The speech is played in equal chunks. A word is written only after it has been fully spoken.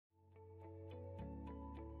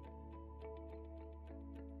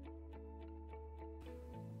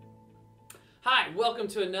Hi, welcome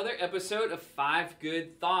to another episode of 5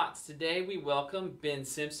 Good Thoughts. Today we welcome Ben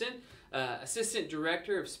Simpson, Assistant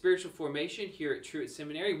Director of Spiritual Formation here at Truett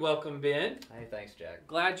Seminary. Welcome, Ben. Hey, thanks, Jack.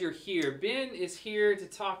 Glad you're here. Ben is here to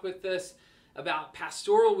talk with us about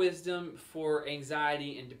pastoral wisdom for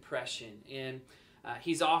anxiety and depression. And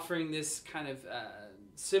he's offering this kind of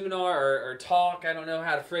seminar or talk, I don't know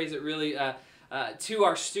how to phrase it really, to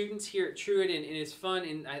our students here at Truett. And it's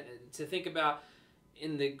fun to think about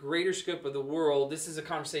in the greater scope of the world. This is a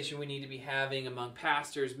conversation we need to be having among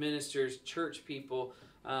pastors, ministers, church people.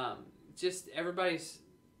 Just everybody's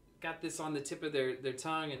got this on the tip of their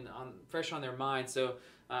tongue and fresh on their mind. So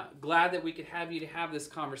glad that we could have you to have this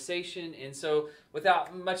conversation. And so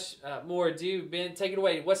without much more ado, Ben, take it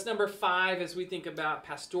away. What's number 5 as we think about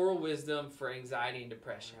pastoral wisdom for anxiety and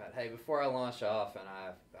depression? All right. Hey, before I launch off and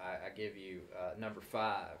I give you number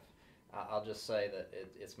 5, I'll just say that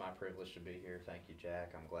it's my privilege to be here. Thank you,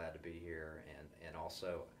 Jack. I'm glad to be here. And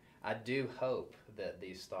also, I do hope that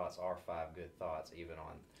these thoughts are 5 good thoughts, even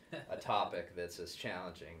on a topic that's as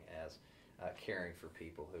challenging as caring for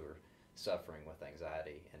people who are suffering with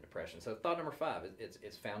anxiety and depression. So thought number 5,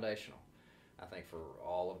 it's foundational, I think, for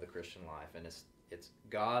all of the Christian life. And it's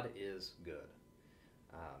God is good.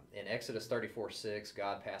 In Exodus 34:6,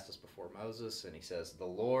 God passed us before Moses, and he says, the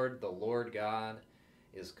Lord God,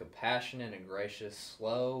 is compassionate and gracious,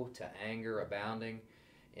 slow to anger, abounding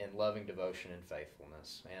in loving devotion and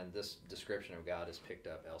faithfulness. And this description of God is picked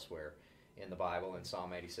up elsewhere in the Bible, in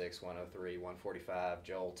Psalm 86, 103, 145,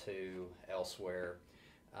 Joel 2, elsewhere.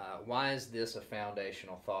 Why is this a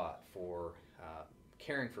foundational thought for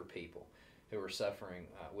caring for people who are suffering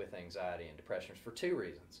with anxiety and depression? For 2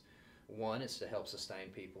 reasons. One is to help sustain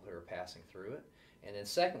people who are passing through it. And then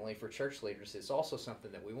secondly, for church leaders, it's also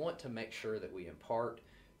something that we want to make sure that we impart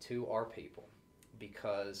to our people,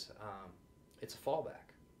 because it's a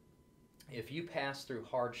fallback. If you pass through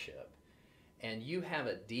hardship and you have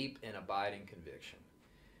a deep and abiding conviction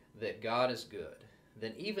that God is good,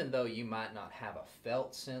 then even though you might not have a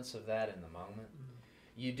felt sense of that in the moment,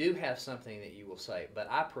 you do have something that you will say, but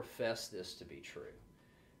I profess this to be true.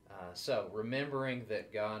 So remembering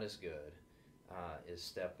that God is good is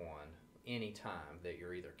step 1. Any time that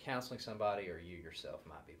you're either counseling somebody or you yourself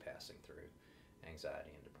might be passing through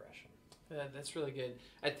anxiety and depression. That's really good.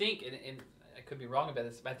 I think, and I could be wrong about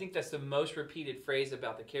this, but I think that's the most repeated phrase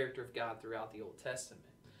about the character of God throughout the Old Testament,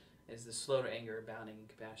 is the slow to anger, abounding in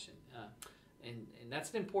compassion. And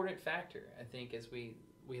that's an important factor, I think, as we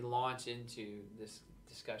launch into this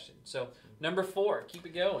discussion. So number 4, keep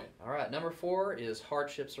it going. All right, number 4 is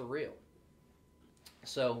hardships are real.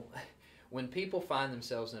 So when people find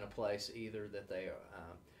themselves in a place either that they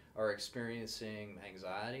are experiencing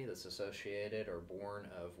anxiety that's associated or born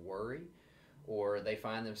of worry, or they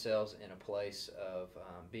find themselves in a place of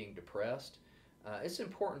being depressed, it's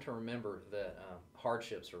important to remember that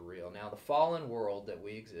hardships are real. Now, the fallen world that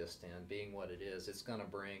we exist in, being what it is, it's going to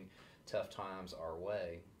bring tough times our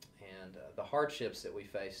way. And the hardships that we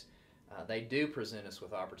face, they do present us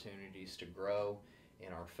with opportunities to grow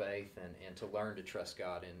in our faith and to learn to trust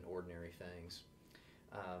God in ordinary things.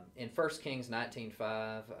 In 1 Kings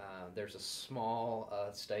 19:5, there's a small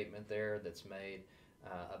statement there that's made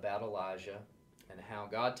about Elijah and how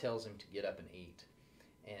God tells him to get up and eat.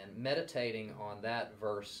 And meditating on that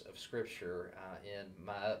verse of Scripture in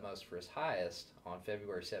My Utmost for His Highest on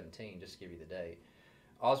February 17, just to give you the date,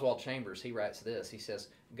 Oswald Chambers, he writes this. He says,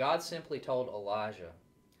 God simply told Elijah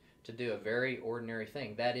to do a very ordinary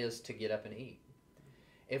thing, that is, to get up and eat.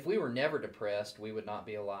 If we were never depressed, we would not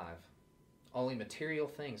be alive. Only material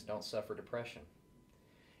things don't suffer depression.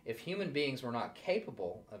 If human beings were not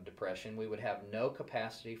capable of depression, we would have no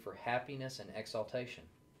capacity for happiness and exaltation.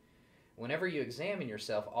 Whenever you examine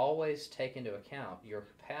yourself, always take into account your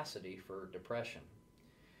capacity for depression.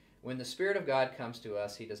 When the Spirit of God comes to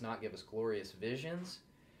us, He does not give us glorious visions,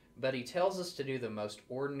 but He tells us to do the most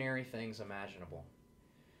ordinary things imaginable.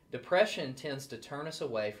 Depression tends to turn us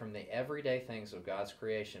away from the everyday things of God's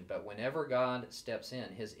creation, but whenever God steps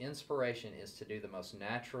in, His inspiration is to do the most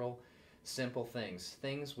natural, simple things,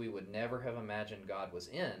 things we would never have imagined God was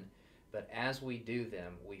in, but as we do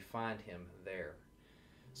them, we find Him there.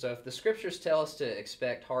 So if the Scriptures tell us to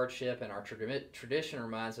expect hardship and our tradition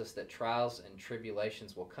reminds us that trials and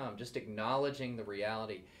tribulations will come, just acknowledging the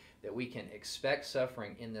reality that we can expect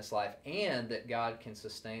suffering in this life and that God can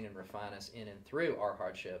sustain and refine us in and through our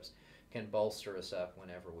hardships can bolster us up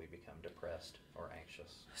whenever we become depressed or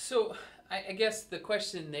anxious. So I guess the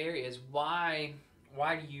question there is why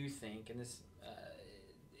do you think, and this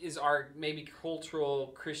is our maybe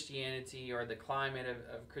cultural Christianity or the climate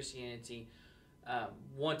of Christianity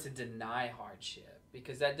want to deny hardship?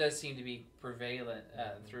 because that does seem to be prevalent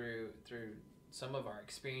through some of our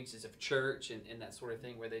experiences of church and that sort of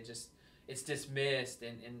thing, where it's dismissed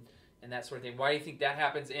and that sort of thing. Why do you think that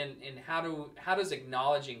happens, and how does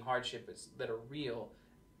acknowledging hardships that are real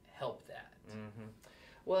help that? Mm-hmm.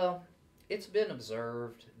 Well, it's been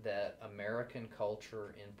observed that American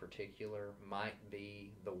culture in particular might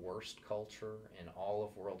be the worst culture in all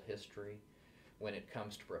of world history when it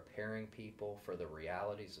comes to preparing people for the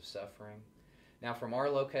realities of suffering. Now, from our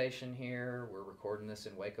location here, we're recording this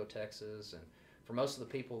in Waco, Texas, and for most of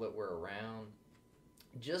the people that we're around,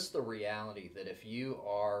 just the reality that if you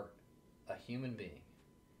are a human being,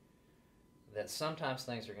 that sometimes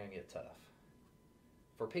things are going to get tough.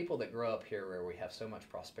 For people that grow up here where we have so much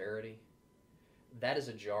prosperity, that is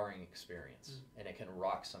a jarring experience, and it can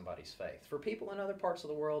rock somebody's faith. For people in other parts of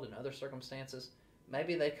the world, in other circumstances,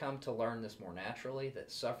 maybe they come to learn this more naturally,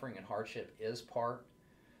 that suffering and hardship is part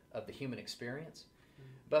of the human experience.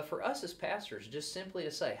 But for us as pastors, just simply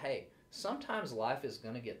to say, hey, sometimes life is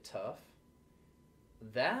going to get tough,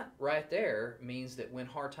 that right there means that when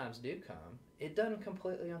hard times do come, it doesn't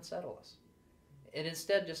completely unsettle us. It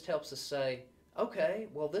instead just helps us say, okay,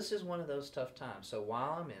 well, this is one of those tough times. So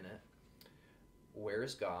while I'm in it, where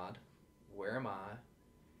is God? Where am I?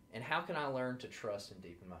 And how can I learn to trust and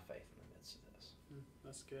deepen my faith in the midst of this?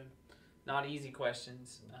 That's good. Not easy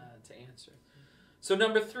questions to answer. So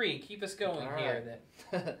number 3, keep us going here.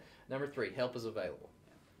 Number 3, help is available.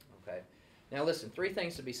 Okay. Now listen, 3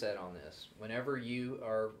 things to be said on this. Whenever you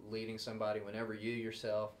are leading somebody, whenever you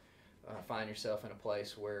yourself find yourself in a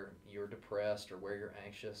place where you're depressed or where you're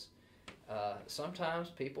anxious, sometimes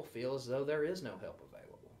people feel as though there is no help available.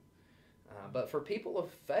 But for people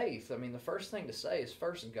of faith, I mean, the first thing to say is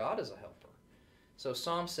first, God is a helper. So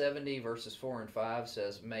Psalm 70 verses 4 and 5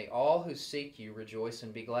 says, "May all who seek you rejoice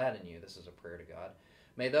and be glad in you." This is a prayer to God.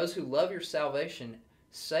 "May those who love your salvation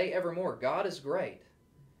say evermore, God is great,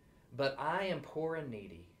 but I am poor and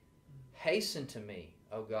needy. Hasten to me,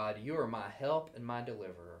 O God, you are my help and my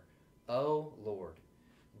deliverer. O Lord,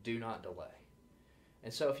 do not delay."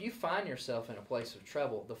 And so if you find yourself in a place of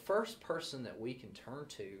trouble, the first person that we can turn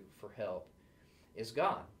to for help is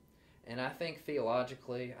God. And I think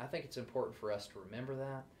theologically, I think it's important for us to remember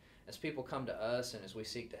that. As people come to us and as we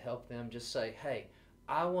seek to help them, just say, hey,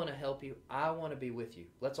 I want to help you. I want to be with you.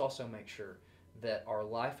 Let's also make sure that our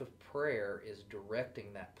life of prayer is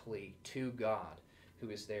directing that plea to God, who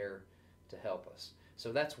is there to help us.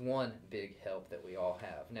 So that's one big help that we all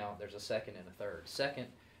have. Now, there's a second and a third.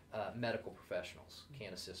 Second, medical professionals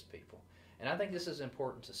can assist people. And I think this is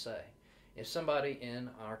important to say. If somebody in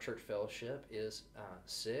our church fellowship is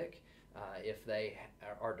sick, if they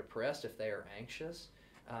are depressed, if they are anxious,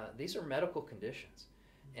 these are medical conditions.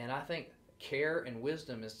 And I think care and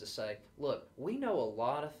wisdom is to say, look, we know a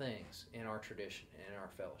lot of things in our tradition and in our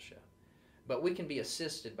fellowship, but we can be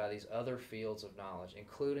assisted by these other fields of knowledge,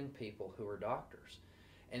 including people who are doctors.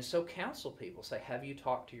 And so counsel people. Say, have you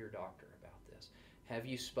talked to your doctor about this? Have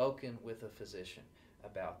you spoken with a physician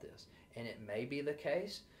about this? And it may be the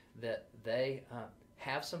case that they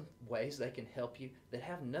have some ways they can help you that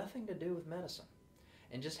have nothing to do with medicine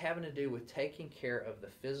and just having to do with taking care of the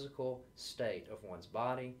physical state of one's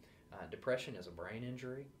body. Depression is a brain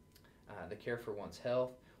injury, the care for one's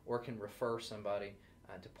health, or can refer somebody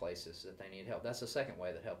to places that they need help. That's the second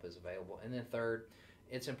way that help is available. And then third,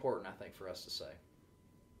 it's important, I think, for us to say,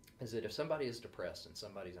 is that if somebody is depressed and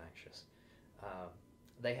somebody's anxious,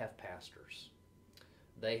 they have pastors.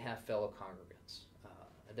 They have fellow congregants.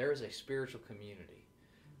 There is a spiritual community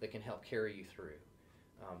that can help carry you through.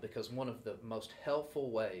 Because one of the most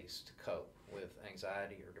helpful ways to cope with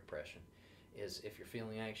anxiety or depression is if you're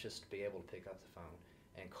feeling anxious, to be able to pick up the phone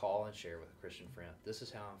and call and share with a Christian friend, this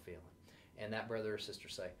is how I'm feeling. And that brother or sister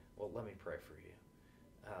say, well, let me pray for you.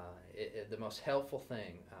 The most helpful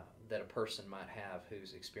thing that a person might have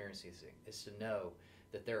who's experiencing this is to know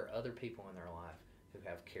that there are other people in their life who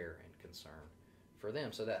have care and concern for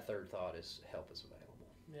them. So that third thought is help is available.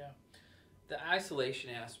 Yeah. The isolation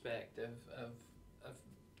aspect of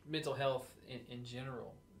mental health in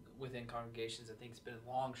general within congregations, I think, has been a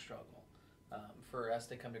long struggle for us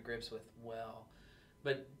to come to grips with well.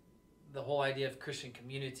 But the whole idea of Christian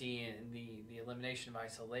community and the elimination of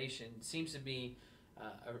isolation seems to be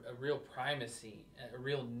a real primacy, a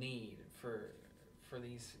real need for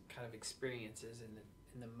these kind of experiences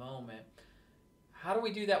in the moment. How do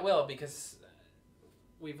we do that well? Because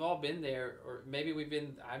we've all been there, or maybe we've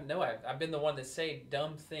been. I've been the one that say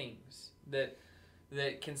dumb things that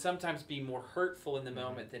can sometimes be more hurtful in the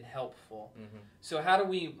moment than helpful. Mm-hmm. So how do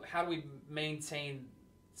we maintain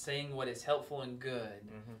saying what is helpful and good,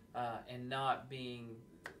 and not being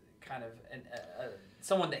kind of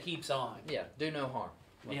someone that heaps on. Yeah, do no harm.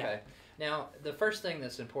 Okay. Yeah. Now, the first thing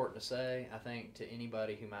that's important to say, I think, to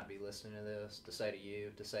anybody who might be listening to this, to say to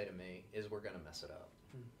you, to say to me, is we're going to mess it up.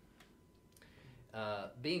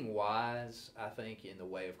 Being wise, I think, in the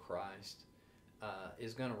way of Christ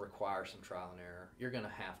is going to require some trial and error. You're going to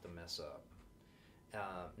have to mess up.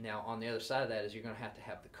 Now, on the other side of that is you're going to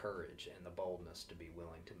have the courage and the boldness to be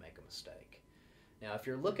willing to make a mistake. Now, if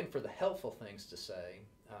you're looking for the helpful things to say,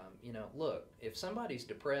 look, if somebody's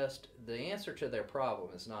depressed, the answer to their problem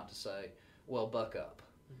is not to say, well, buck up.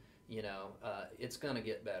 It's going to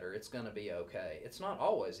get better. It's going to be okay. It's not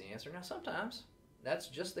always the answer. Now, sometimes that's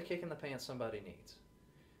just the kick in the pants somebody needs.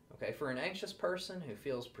 Okay, for an anxious person who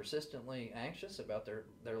feels persistently anxious about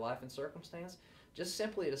their life and circumstance, just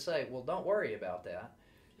simply to say, well, don't worry about that,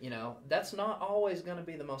 that's not always going to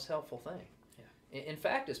be the most helpful thing. Yeah. In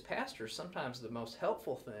fact, as pastors, sometimes the most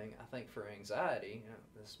helpful thing, I think, for anxiety,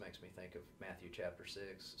 this makes me think of Matthew chapter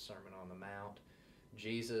 6, Sermon on the Mount,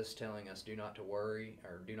 Jesus telling us do not worry,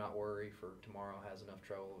 for tomorrow has enough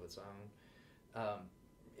trouble of its own.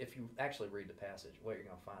 If you actually read the passage, what you're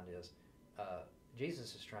going to find is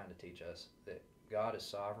Jesus is trying to teach us that God is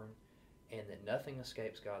sovereign and that nothing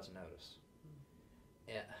escapes God's notice.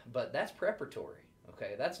 But that's preparatory,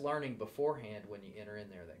 okay? That's learning beforehand when you enter in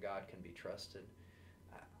there that God can be trusted.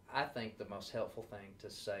 I think the most helpful thing to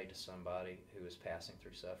say to somebody who is passing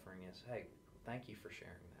through suffering is, hey, thank you for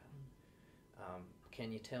sharing that.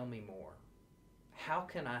 Can you tell me more? How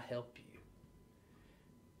can I help you?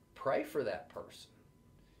 Pray for that person.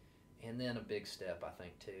 And then a big step, I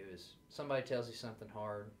think, too, is somebody tells you something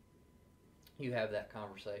hard, you have that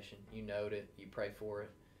conversation, you note it, you pray for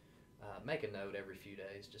it. Make a note every few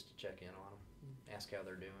days just to check in on them, ask how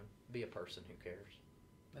they're doing, be a person who cares.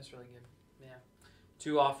 That's really good. Yeah.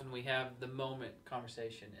 Too often we have the moment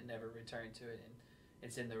conversation and never return to it, and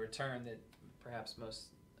it's in the return that perhaps most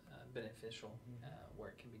beneficial where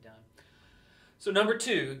it can be done. So number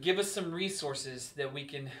 2, give us some resources that we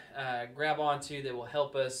can grab onto that will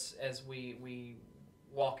help us as we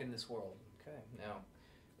walk in this world. Okay. Now,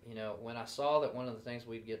 when I saw that one of the things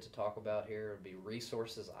we'd get to talk about here would be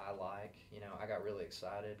resources I like, I got really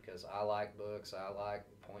excited because I like books, I like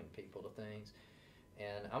pointing people to things.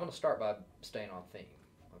 And I'm going to start by staying on theme,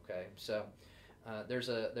 okay? So there's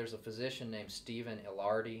a physician named Stephen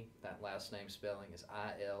Ilardi. That last name spelling is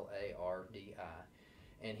Ilardi.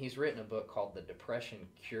 And he's written a book called The Depression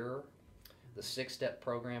Cure, the 6-step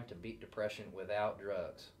program to beat depression without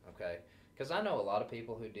drugs, okay? Because I know a lot of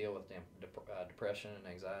people who deal with depression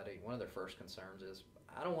and anxiety, one of their first concerns is,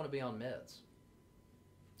 I don't want to be on meds.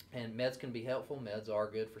 And meds can be helpful. Meds are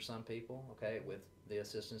good for some people, okay, with the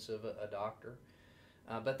assistance of a doctor.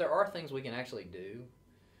 But there are things we can actually do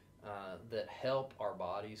that help our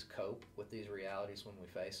bodies cope with these realities when we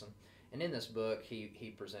face them. And in this book,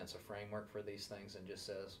 he presents a framework for these things and just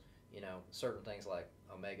says, certain things like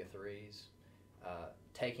omega-3s,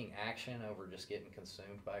 taking action over just getting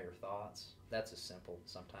consumed by your thoughts. That's as simple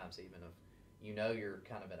sometimes even of, you're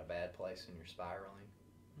kind of in a bad place and you're spiraling,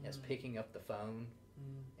 as picking up the phone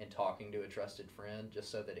and talking to a trusted friend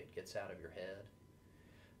just so that it gets out of your head.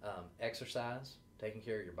 Exercise, taking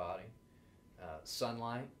care of your body.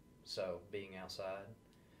 Sunlight, so being outside.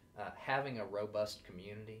 Having a robust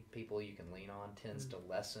community, people you can lean on, tends to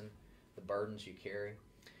lessen the burdens you carry.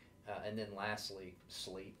 And then lastly,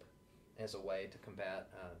 sleep as a way to combat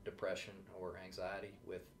depression or anxiety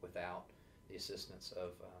without the assistance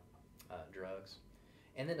of drugs.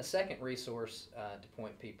 And then a second resource to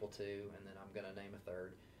point people to, and then I'm going to name a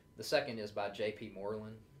third. The second is by J.P.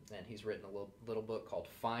 Moreland, and he's written a little book called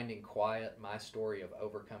Finding Quiet, My Story of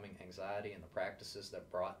Overcoming Anxiety and the Practices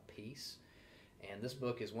That Brought Peace. And this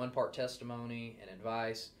book is one part testimony and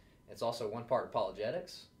advice. It's also one part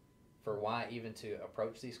apologetics for why even to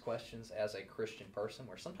approach these questions as a Christian person,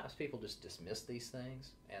 where sometimes people just dismiss these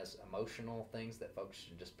things as emotional things that folks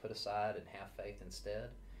should just put aside and have faith instead.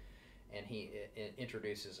 And he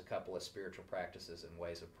introduces a couple of spiritual practices and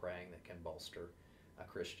ways of praying that can bolster a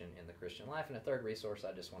Christian in the Christian life. And a third resource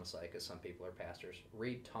I just want to say, because some people are pastors,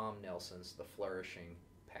 read Tom Nelson's The Flourishing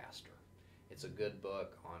Pastor. It's a good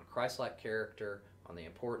book on Christ-like character, on the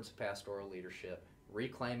importance of pastoral leadership,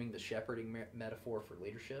 reclaiming the shepherding metaphor for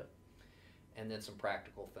leadership, and then some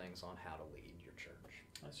practical things on how to lead your church.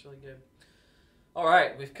 That's really good. All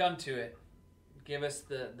right, we've come to it. Give us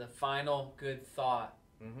the final good thought.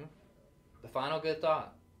 The final good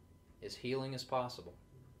thought is healing is possible.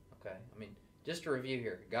 Okay? Just to review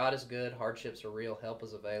here, God is good, hardships are real, help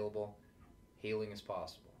is available, healing is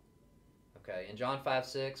possible. Okay, in John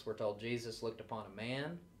 5:6, we're told Jesus looked upon a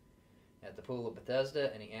man at the pool of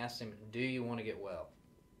Bethesda and he asked him, do you want to get well?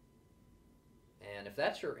 And if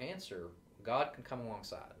that's your answer, God can come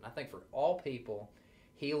alongside. And I think for all people,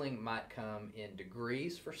 healing might come in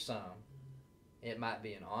degrees for some. It might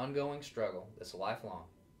be an ongoing struggle that's lifelong.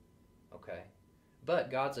 Okay?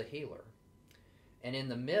 But God's a healer. And in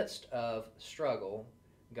the midst of struggle,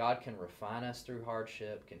 God can refine us through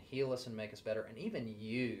hardship, can heal us and make us better, and even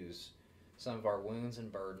use some of our wounds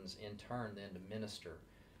and burdens in turn then to minister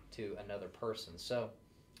to another person. So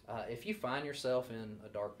if you find yourself in a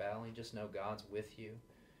dark valley, just know God's with you.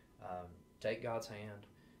 Take God's hand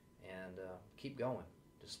and keep going.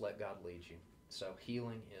 Just let God lead you. So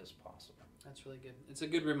healing is possible. That's really good. It's a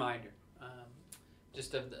good reminder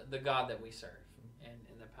just of the God that we serve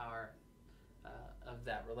and the power of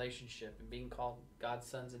that relationship and being called God's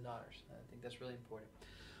sons and daughters. I think that's really important.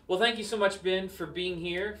 Well, thank you so much, Ben, for being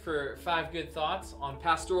here for 5 good thoughts on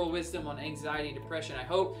pastoral wisdom on anxiety and depression. I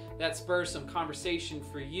hope that spurs some conversation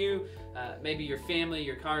for you, maybe your family,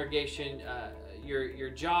 your congregation, your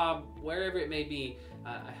job, wherever it may be.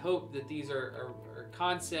 I hope that these are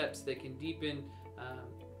concepts that can deepen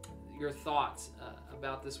your thoughts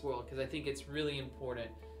about this world, because I think it's really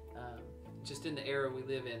important just in the era we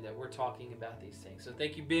live in that we're talking about these things. So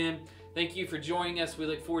thank you, Ben. Thank you for joining us. We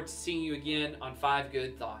look forward to seeing you again on 5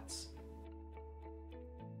 Good Thoughts.